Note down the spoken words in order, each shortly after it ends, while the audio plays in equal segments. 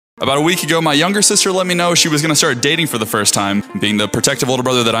About a week ago, my younger sister let me know she was gonna start dating for the first time. Being the protective older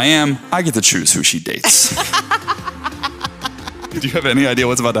brother that I am, I get to choose who she dates. Do you have any idea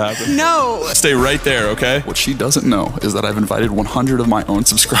what's about to happen? No. Stay right there, okay? What she doesn't know is that I've invited 100 of my own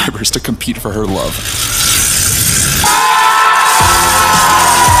subscribers to compete for her love.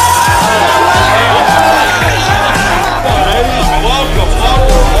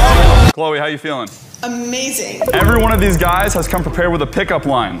 Welcome. Chloe, how you feeling? Amazing. Every one of these guys has come prepared with a pickup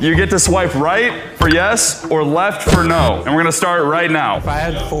line. You get to swipe right for yes or left for no. And we're gonna start right now. If I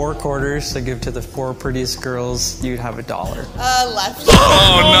had 4 quarters to give to the 4 prettiest girls, you'd have $1. Left.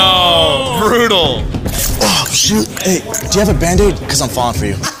 Oh no, brutal. Oh shoot, hey, do you have a Band-Aid? Because I'm falling for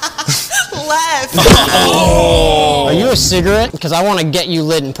you. Left. Oh. Are you a cigarette? Because I want to get you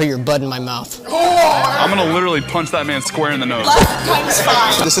lit and put your bud in my mouth. I'm gonna literally punch that man square in the nose. Left times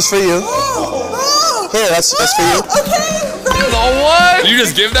 5. This is for you. Here, that's for you. Okay. Right. Oh, what? Did you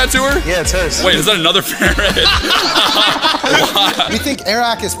just give that to her? Yeah, it's hers. Wait, is that another ferret? We think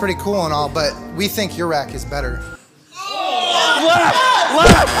Airrack is pretty cool and all, but we think your rack is better.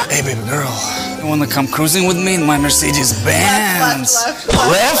 Left! Hey, baby girl. You want to come cruising with me in my Mercedes Benz?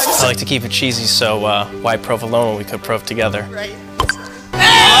 I like to keep it cheesy, so why provolone when we could prov together? Right.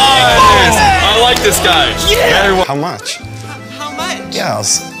 Nice. I like this guy. Yeah. Very well. How much? How much?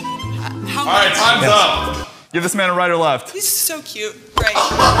 Yes. How All right, much? time's up. Give this man a right or left. He's so cute. Right. Oh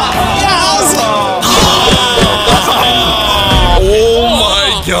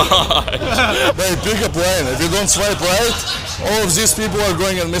my God. Hey, pick up line. If you don't swipe right, all of these people are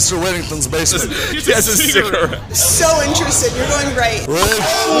going in Mr. Whittington's basement. He has a cigarette. So interested. You're going right.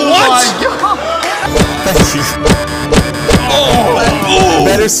 Oh my God. Thank you. Oh.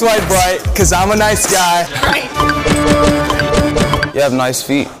 Better swipe right, because I'm a nice guy. Right. You have nice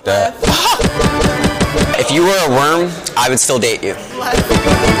feet, Dad. If you were a worm, I would still date you.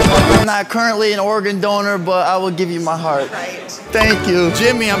 I'm not currently an organ donor, but I will give you my heart. Right. Thank you.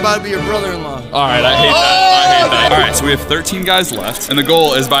 Jimmy, I'm about to be your brother-in-law. All right, I hate that. I hate that. All right, so we have 13 guys left, and the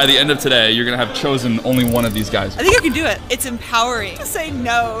goal is by the end of today, you're gonna have chosen only one of these guys. I think I can do it. It's empowering to say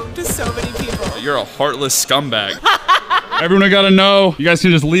no to so many people. You're a heartless scumbag. Everyone gotta know. You guys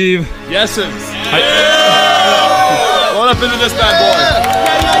can just leave. Yeses. Load up into this bad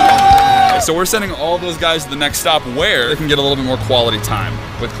boy. So we're sending all those guys to the next stop where they can get a little bit more quality time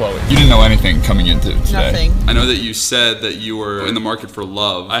with Chloe. You didn't know anything coming into today. Nothing. I know that you said that you were in the market for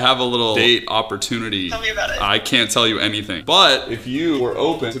love. I have a little date opportunity. Tell me about it. I can't tell you anything. But if you were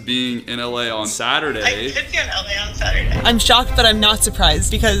open to being in LA on Saturday. I could be in LA on Saturday. I'm shocked, but I'm not surprised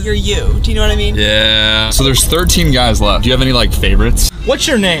because you're you. Do you know what I mean? Yeah. So there's 13 guys left. Do you have any like favorites? What's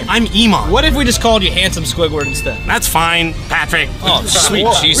your name? I'm Iman. What if we just called you Handsome Squidward instead? That's fine, Patrick. Oh, sweet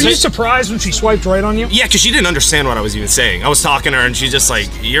Jesus. Were you surprised when she swiped right on you? Yeah, because she didn't understand what I was even saying. I was talking to her and she's just like,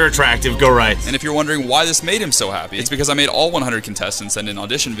 you're attractive, go right. And if you're wondering why this made him so happy, it's because I made all 100 contestants send in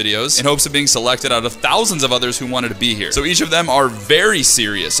audition videos in hopes of being selected out of thousands of others who wanted to be here. So each of them are very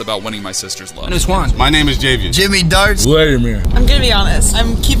serious about winning my sister's love. And it's Juan. My name is Javian. Jimmy Darts. Vladimir. I'm gonna be honest.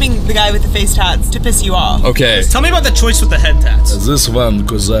 I'm keeping the guy with the face tats to piss you off. Okay. Tell me about the choice with the head tats. This one,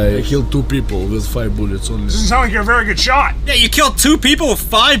 because I killed 2 people with 5 bullets only. Doesn't sound like you're a very good shot. Yeah, you killed 2 people with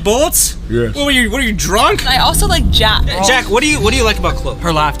 5 bullets? Yes. What are you drunk? I also like Jack. Jack, what do you like about Chloe?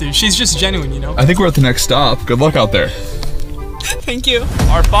 Her laugh, dude. She's just genuine, you know? I think we're at the next stop. Good luck out there. Thank you.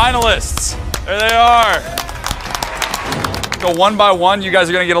 Our finalists. There they are. Go one by one. You guys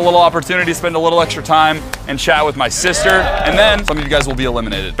are gonna get a little opportunity to spend a little extra time and chat with my sister, and then some of you guys will be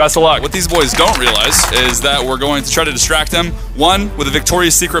eliminated. Best of luck. What these boys don't realize is that we're going to try to distract them, 1, with a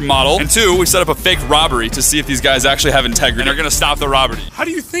Victoria's Secret model, and 2, we set up a fake robbery to see if these guys actually have integrity and are gonna stop the robbery. How do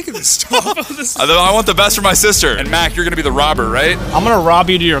you think of this stuff? I want the best for my sister. And Mac, you're gonna be the robber, right? I'm gonna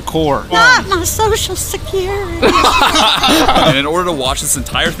rob you to your core. Not my social security. And in order to watch this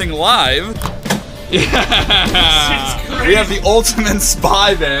entire thing live, yeah, we have the ultimate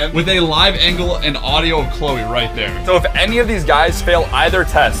spy van with a live angle and audio of Chloe right there. So if any of these guys fail either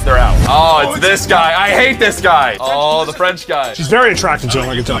test, they're out. Oh, it's this guy. I hate this guy. Oh, the French guy. She's very attractive to him,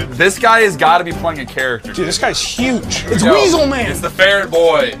 I can tell you. This guy has got to be playing a character. Dude, this guy's huge. It's Weasel Man. It's the ferret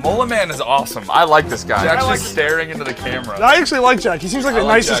boy. Mullet Man is awesome. I like this guy. Jack's just staring into the camera. I actually like Jack. He seems like the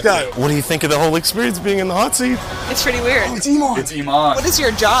nicest guy. What do you think of the whole experience being in the hot seat? It's pretty weird. It's Iman. It's Iman. What is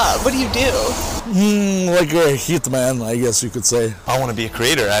your job? What do you do? Like a hitman, I guess you could say. I want to be a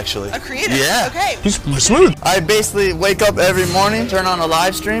creator, actually. A creator? Yeah. Okay. He's smooth. I basically wake up every morning, turn on a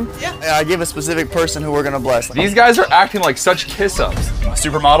live stream. Yeah. And I give a specific person who we're gonna bless. These guys are acting like such kiss-ups.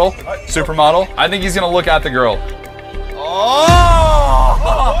 Supermodel? Supermodel? I think he's gonna look at the girl.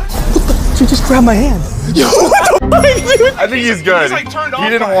 Oh! She just grabbed my hand. I think he's good. He's, like, turned off he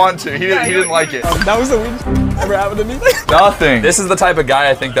didn't by want to. He didn't like it. That was the weirdest ever happened to me. Nothing. This is the type of guy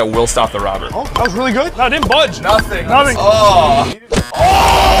I think that will stop the robber. Oh, that was really good. No, I didn't budge. Nothing. Nothing. Oh!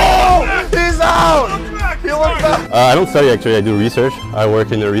 Oh! He's out! He looked back. I don't study actually, I do research. I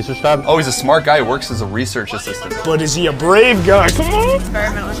work in the research lab. Oh, he's a smart guy. He works as a research assistant. But is he a brave guy? Come on.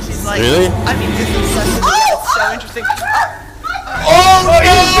 Experimental. She's like, Really? I mean, this is such a it's so interesting. Oh no!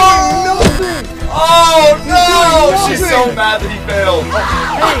 Oh no! She's so mad that he failed.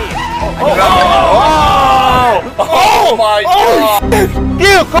 No! Oh my god!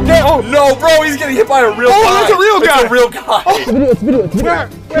 Oh no, bro! He's getting hit by a real guy. Oh, that's a real guy. It's a real guy. It's video.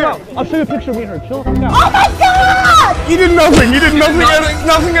 Yeah. I'll show you a picture of me and her. Chill. Oh my god! He did nothing. He did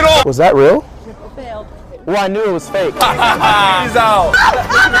nothing at all. Was that real? Failed. Well, I knew it was fake. He's out.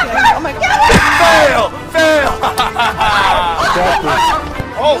 Oh my god! Fail!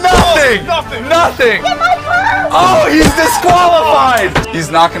 Oh, Nothing! Nothing! Get my purse! Oh, he's disqualified! He's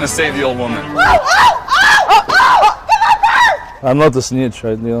not gonna save the old woman. I'm not a snitch,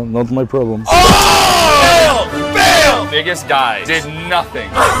 right? You know, not my problem. Oh! Fail! Biggest guy did nothing.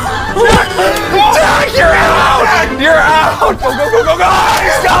 Jack, you're out! You're out! Go, go, go, go, go!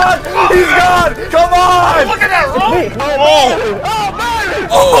 He's gone! He's gone! Come on! Look at that rope!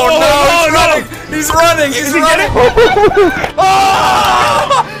 Oh no! He's running! He's running!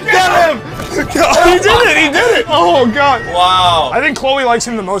 Oh! Get him! He did it! Oh god! Wow! I think Chloe likes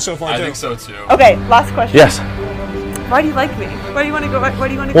him the most so far. I think so too. Okay, last question. Yes. Why do you like me? Why do you want to go? Why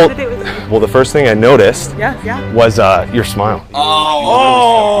do you want to go on a date with me? Well, the first thing I noticed Yeah. was your smile.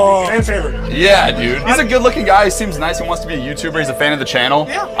 Oh! Fan favorite. Yeah, dude. He's a good-looking guy. He seems nice. He wants to be a YouTuber. He's a fan of the channel.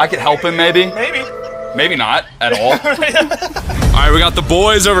 Yeah. I could help him, maybe. Maybe. Maybe not at all. All right, we got the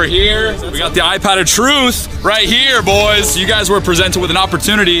boys over here. We got the iPad of truth right here, boys. You guys were presented with an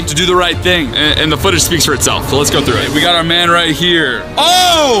opportunity to do the right thing, and the footage speaks for itself. So let's go through it. We got our man right here.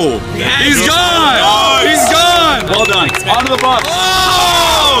 Oh! He's gone! He's gone! Well done. Onto the bus.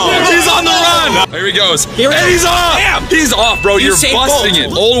 Oh! He's on the run! There he goes. And he's off! He's off, bro. You're busting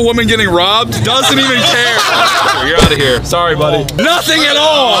it. Old woman getting robbed doesn't even care. You're out of here. Sorry, buddy. Nothing at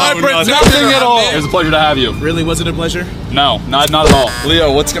all! Nothing at all. It was a pleasure to have you. Really, was it a pleasure? No, not at all.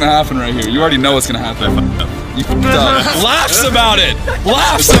 Leo, what's gonna happen right here? You already know what's gonna happen. You f***ed up. Laughs about it.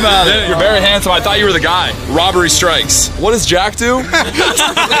 Laughs about it. You're very handsome. I thought you were the guy. Robbery strikes. What does Jack do? All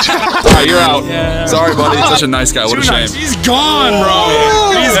right, you're out. Yeah. Sorry, buddy. Such a nice guy. What a shame. He's gone, bro.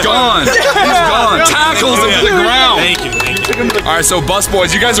 He's gone. He's gone. Tackles him to the ground. Thank you. All right, so bus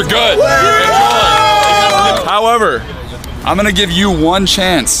boys, you guys are good. Enjoy. However, I'm gonna give you one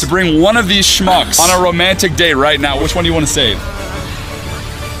chance to bring one of these schmucks on a romantic date right now. Which one do you want to save?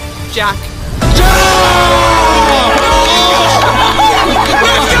 Jack.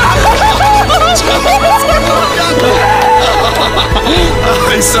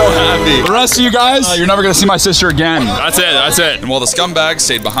 He's so happy. The rest of you guys, you're never gonna see my sister again. That's it, that's it. And while the scumbags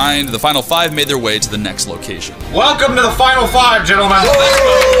stayed behind, the final 5 made their way to the next location. Welcome to the final 5, gentlemen.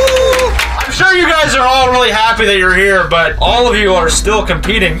 I'm sure you guys are all really happy that you're here, but all of you are still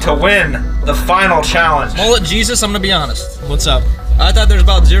competing to win the final challenge. Mullet Jesus, I'm gonna be honest. What's up? I thought there's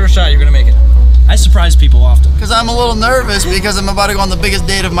about 0 shot you're gonna make it. I surprise people often. Because I'm a little nervous because I'm about to go on the biggest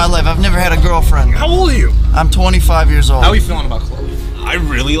date of my life. I've never had a girlfriend. How old are you? I'm 25 years old. How are you feeling about Chloe? I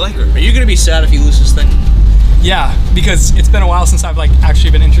really like her. Are you gonna be sad if you lose this thing? Yeah, because it's been a while since I've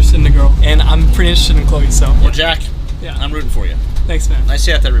actually been interested in a girl, and I'm pretty interested in Chloe, so. Well, Jack, yeah, I'm rooting for you. Thanks, man. Nice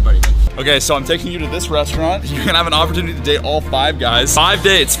to see everybody, man. Okay, so I'm taking you to this restaurant. You're gonna have an opportunity to date all 5 guys. 5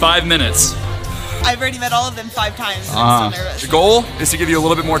 dates, 5 minutes. I've already met all of them 5 times. And I'm so nervous. The goal is to give you a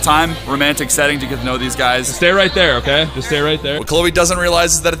little bit more time, romantic setting to get to know these guys. Just stay right there, okay? Just stay right there. What Chloe doesn't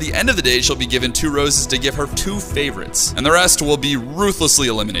realize is that at the end of the day, she'll be given 2 roses to give her 2 favorites, and the rest will be ruthlessly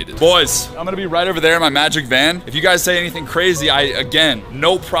eliminated. Boys, I'm gonna be right over there in my magic van. If you guys say anything crazy, again,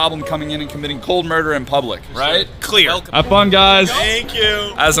 no problem coming in and committing cold murder in public, right? Clear. Have fun, guys. Thank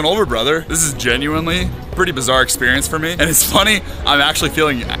you. As an older brother, this is genuinely a pretty bizarre experience for me, and it's funny, I'm actually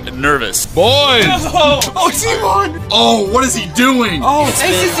feeling nervous. Boys! Oh, Simon! Oh, what is he doing? Oh,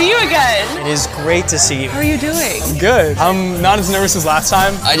 nice to see you again. It is great to see you. How are you doing? Good. I'm not as nervous as last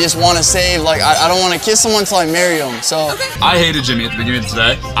time. I just want to save, I don't want to kiss someone until I marry them, so. I hated Jimmy at the beginning of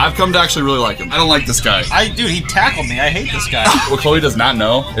today. I've come to actually really like him. I don't like this guy. Dude, he tackled me. I hate this guy. What Chloe does not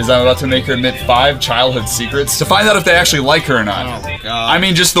know is I'm about to make her admit 5 childhood secrets to find out if they actually like her or not. Oh, God. I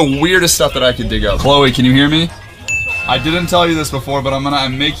mean, just the weirdest stuff that I could dig up. Chloe, can you hear me? I didn't tell you this before, but I'm gonna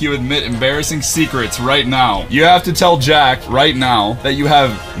make you admit embarrassing secrets right now. You have to tell Jack right now that you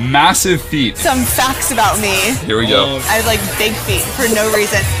have massive feet. Some facts about me. Here we go. I have like big feet for no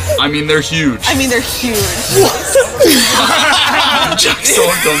reason. I mean, they're huge. I mean, they're huge. Jack's so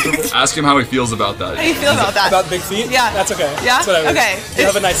uncomfortable. Ask him how he feels about that. How do you feel about that? About big feet? Yeah. That's okay. Yeah? That's what I would. Okay. You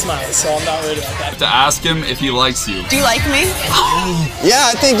have a nice smile, so I'm not worried about that. To ask him if he likes you. Do you like me? Yeah,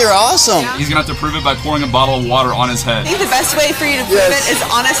 I think you're awesome. He's gonna have to prove it by pouring a bottle of water on his head. I think the best way for you to prove it is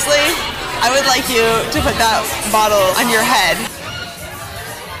honestly, I would like you to put that bottle on your head.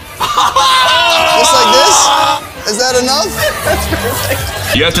 Just like this? Is that enough? That's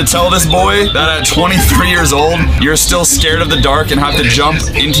perfect. You have to tell this boy that at 23 years old, you're still scared of the dark and have to jump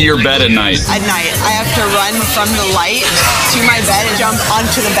into your bed at night. At night, I have to run from the light to my bed and jump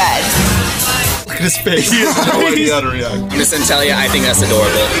onto the bed. Look at his face. He has no idea how to react. I'm just gonna tell you, I think that's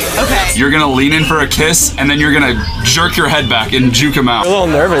adorable. Okay. You're gonna lean in for a kiss, and then you're gonna jerk your head back and juke him out. You're a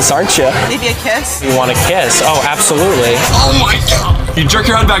little nervous, aren't you? Maybe a kiss? You want a kiss? Oh, absolutely. Oh my god! You jerk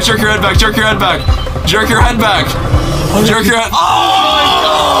your head back, jerk your head back, jerk your head back, jerk your head back, jerk your head. Oh my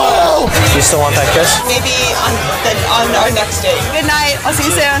god! You still want that kiss? Maybe on our next date. Good night. I'll see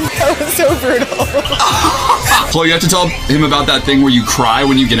you soon. That was so brutal. Chloe, you have to tell him about that thing where you cry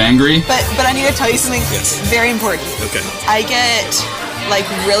when you get angry. But I need to tell you something very important. Okay. I get like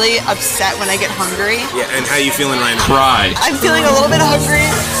really upset when I get hungry. Yeah, and how you feeling right now? Cry. I'm feeling a little bit hungry.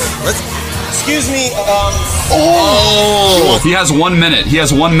 Excuse me, Oh! He has 1 minute. He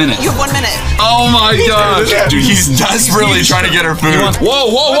has 1 minute. You have 1 minute. Oh my god. Dude, he's desperately trying to get her food. Whoa,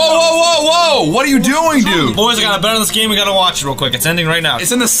 whoa, whoa, whoa, whoa, whoa! What are you doing, dude? Boys, I got a bet on this game. We gotta watch it real quick. It's ending right now.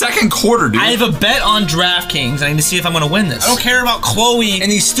 It's in the second quarter, dude. I have a bet on DraftKings. I need to see if I'm gonna win this. I don't care about Chloe and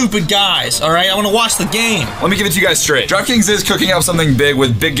these stupid guys, alright? I wanna watch the game. Let me give it to you guys straight. DraftKings is cooking up something big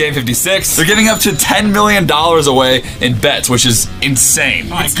with Big Game 56. They're giving up to $10 million away in bets, which is insane.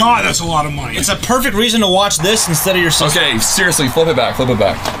 My god, that's a lot of money. It's a perfect reason to watch this instead of your sister. Okay, seriously, flip it back, flip it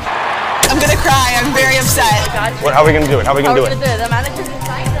back. I'm gonna cry. I'm very upset. How are we gonna do it? How are we gonna do it? The manager's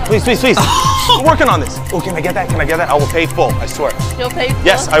inside them. Please, please, please. We're working on this. Oh, can I get that? Can I get that? I will pay full. I swear. You'll pay full?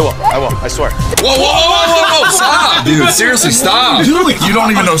 Yes, I will. I will. I swear. Whoa, whoa, whoa, whoa, whoa, stop! Dude, seriously, stop. You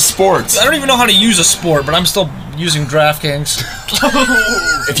don't even know sports. I don't even know how to use a sport, but I'm still using DraftKings.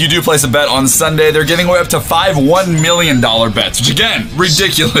 If you do place a bet on Sunday, they're giving away up to 5 $1 million bets, which again,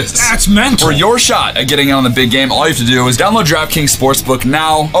 ridiculous. That's mental. For your shot at getting in on the big game, all you have to do is download DraftKings Sportsbook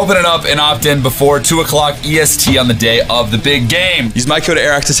now, open it up, and opt in before 2 o'clock EST on the day of the big game. Use my code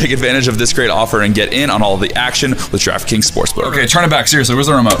Airrack to take advantage of this great offer and get in on all the action with DraftKings Sportsbook. Okay, turn it back. Seriously, where's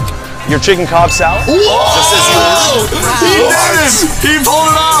the remote? Your chicken Cobb salad? Whoa! He did it! He pulled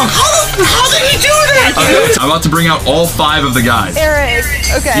it off! How did he do that? Okay, I'm about to bring out all 5 of the guys. Eric.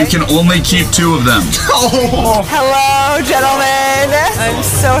 Okay. You can only keep 2 of them. Hello, gentlemen. I'm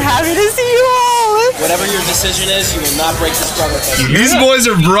so happy to see you all. Whatever your decision is, you will not break this brotherhood. These boys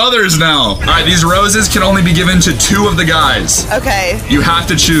are brothers now. All right, these roses can only be given to 2 of the guys. Okay. You have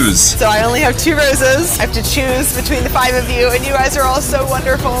to choose. So I only have 2 roses. I have to choose between the 5 of you, and you guys are all so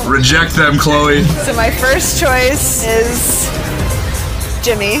wonderful. Reject them, Chloe. So my first choice is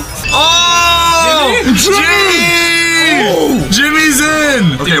Jimmy. Oh! Jimmy! Jimmy's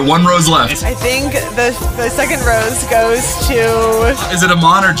in! Okay, 1 rose left. I think the second rose goes to... Is it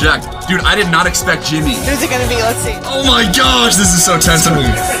Amon or Jack? Dude, I did not expect Jimmy. Who's it gonna be? Let's see. Oh my gosh, this is so tense. Armand.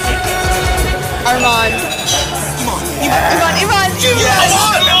 Ivan. Yes!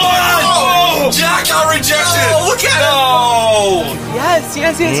 No! Jack got rejected! Oh, look at him! No! Yes.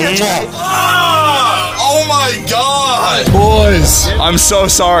 Oh my god! Boys, I'm so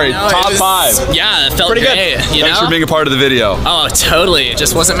sorry. Top 5. Yeah, it felt Pretty great, good. you Thanks know? for being a part of the video. Oh, totally. It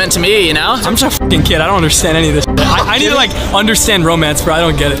just wasn't meant to me, you know? I'm just a fucking kid. I don't understand any of this shit. I need to like understand romance, bro. I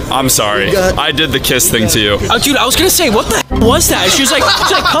don't get it. I'm sorry. I did the kiss thing to you. Oh, dude, I was gonna say, what the was that? She was like,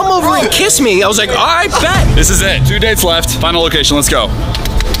 come over and kiss me. I was like, all right, bet. This is it. 2 dates left. Final location. Let's go.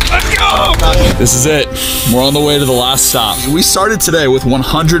 Let's go! This is it. We're on the way to the last stop. We started today with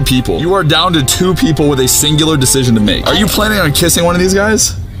 100 people. You are down to 2 people with a singular decision to make. Are you planning on kissing one of these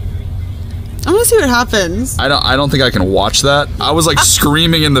guys? I want to see what happens. I don't think I can watch that. I was like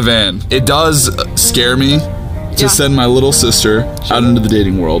screaming in the van. It does scare me to send my little sister out into the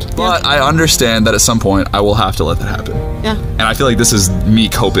dating world. But I understand that at some point I will have to let that happen. Yeah. And I feel like this is me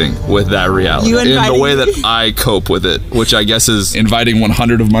coping with that reality in the way that I cope with it, which I guess is inviting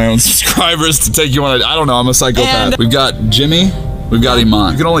 100 of my own subscribers to take you on a, I don't know, I'm a psychopath. And we've got Jimmy, we've got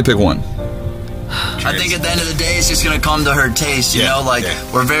Iman. You can only pick one. I think at the end of the day, it's just gonna come to her taste. You know, like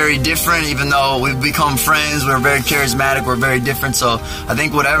we're very different, even though we've become friends. We're very charismatic. We're very different. So I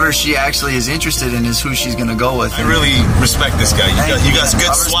think whatever she actually is interested in is who she's gonna go with. I really respect this guy. You got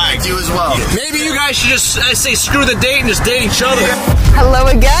good swag. You as well. Maybe you guys should just say screw the date and just date each other. Hello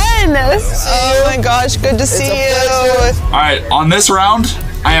again. Oh my gosh, good to see you. All right, on this round,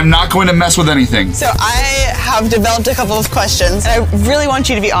 I am not going to mess with anything. So I have developed a couple of questions, and I really want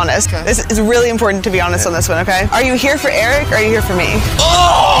you to be honest. Okay. This is really important to be honest on this one, okay? Are you here for Eric, or are you here for me?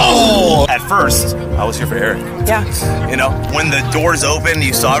 Oh! At first, I was here for Eric. Yeah. You know, when the doors opened,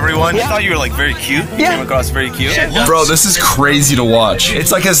 you saw everyone. I thought you were like very cute. You came across very cute. Bro, this is crazy to watch.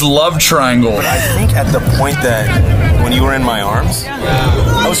 It's like his love triangle. But I think at the point that when you were in my arms,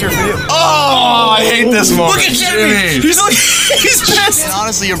 I was here for you. Oh, I hate this moment. Look at Jimmy. He's like, he's pissed. And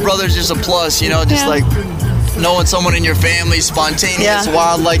honestly, your brother's just a plus, you know, just like knowing someone in your family, spontaneous,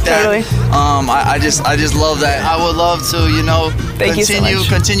 wild like that. Totally. I just love that. I would love to, you know,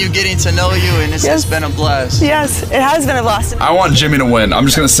 continue getting to know you, and it's just been a blast. Yes, it has been a blast. I want Jimmy to win. I'm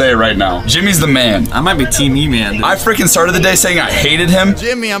just gonna say it right now. Jimmy's the man. I might be Team E, man. Dude. I freaking started the day saying I hated him.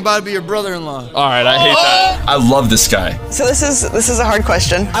 Jimmy, I'm about to be your brother-in-law. All right, I hate that. I love this guy. So this is a hard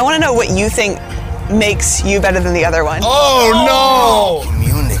question. I want to know what you think makes you better than the other one. Oh no!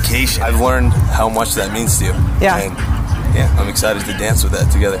 Communication. I've learned how much that means to you. Yeah. And yeah, I'm excited to dance with that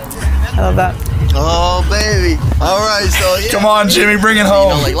together. I love that. Oh, baby. All right, so yeah. Come on, Jimmy, bring it home.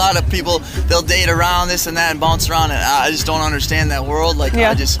 You know, like a lot of people, they'll date around this and that and bounce around, and I just don't understand that world. Like,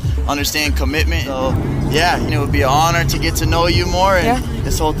 I just understand commitment. So, yeah, you know, it would be an honor to get to know you more, and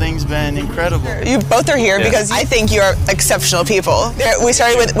this whole thing's been incredible. You both are here because I think you're exceptional people. We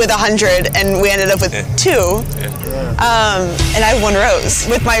started with 100, and we ended up with 2. And I won rose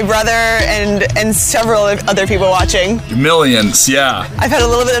with my brother and several other people watching. Millions, yeah. I've had a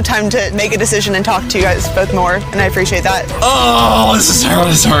little bit of time to make a decision and talk to you guys both more, and I appreciate that. Oh, this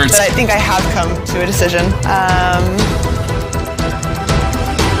hurts. But I think I have come to a decision.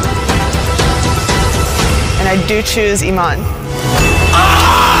 And I do choose Iman.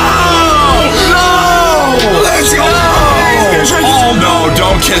 Oh, no! Let's go! Oh, no,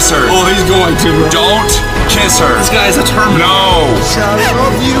 don't kiss her. Oh, he's going to, bro. Don't kiss her. This guy's a terminal. No. I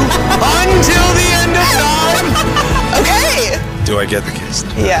love you until the end of time. Okay. Do I get the kiss?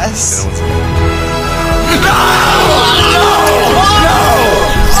 Yes.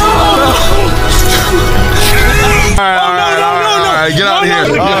 Alright, get out of here.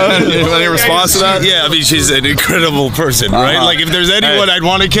 Any response to that? Yeah, I mean, she's an incredible person, right? Like, if there's anyone I'd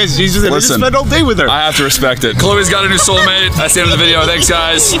want to kiss, she's just spend all day with her. I have to respect it. Chloe's got a new soulmate. That's the end of the video. Thanks,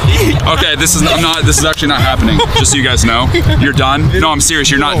 guys. Okay, this is actually not happening. Just so you guys know. You're done. No, I'm serious.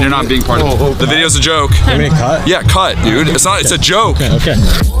 You're not being part of it. The video's a joke. You mean cut? Yeah, cut, dude. It's a joke. Okay.